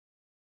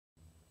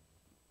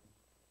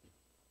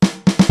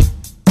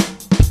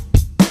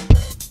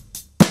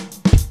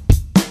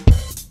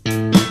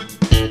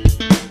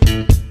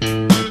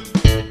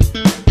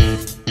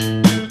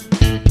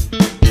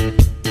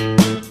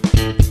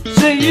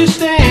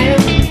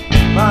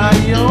stand by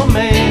your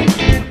man.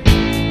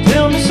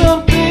 Tell me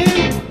something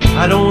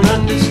I don't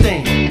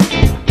understand.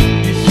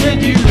 You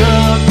said you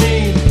love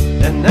me,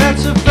 and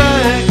that's a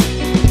fact.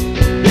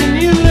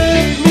 Then you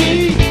left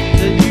me,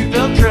 said you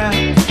felt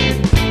trapped.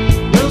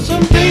 Well,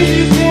 some things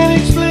you can't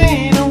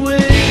explain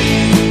away,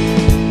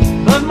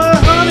 but my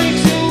heart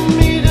aches in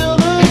me till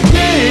the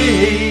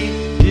day.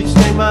 Did you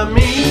stand by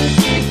me?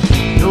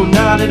 No,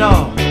 not at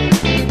all.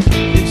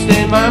 Did you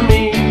stand by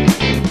me?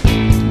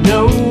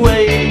 No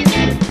way.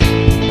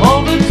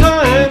 All the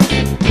times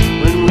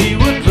when we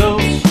were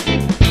close,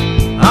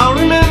 I'll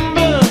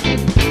remember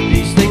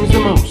these things the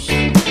most.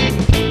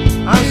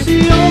 I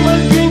see all my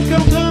dreams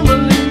come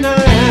tumbling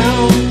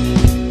down.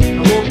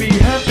 I won't be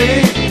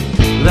happy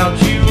without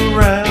you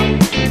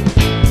around.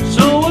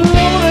 So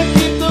alone I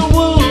keep the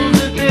wolves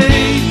at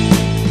bay.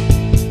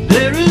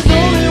 There is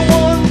only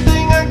one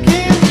thing I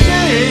can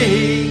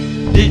say.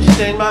 Did you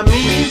stand by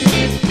me?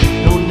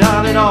 No,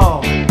 not at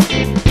all.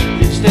 Did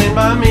you stand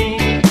by me?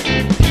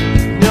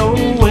 No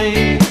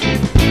way.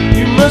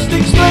 You must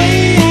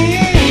explain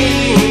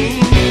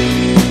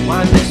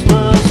why this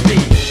must be.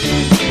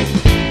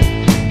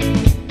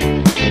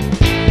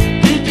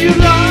 Did you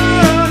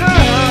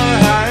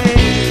lie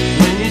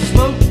when you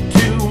spoke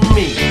to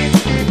me?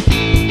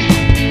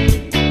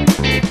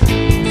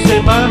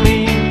 Stand by me?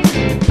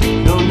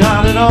 No,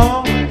 not at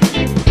all.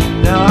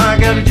 Now I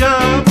got a job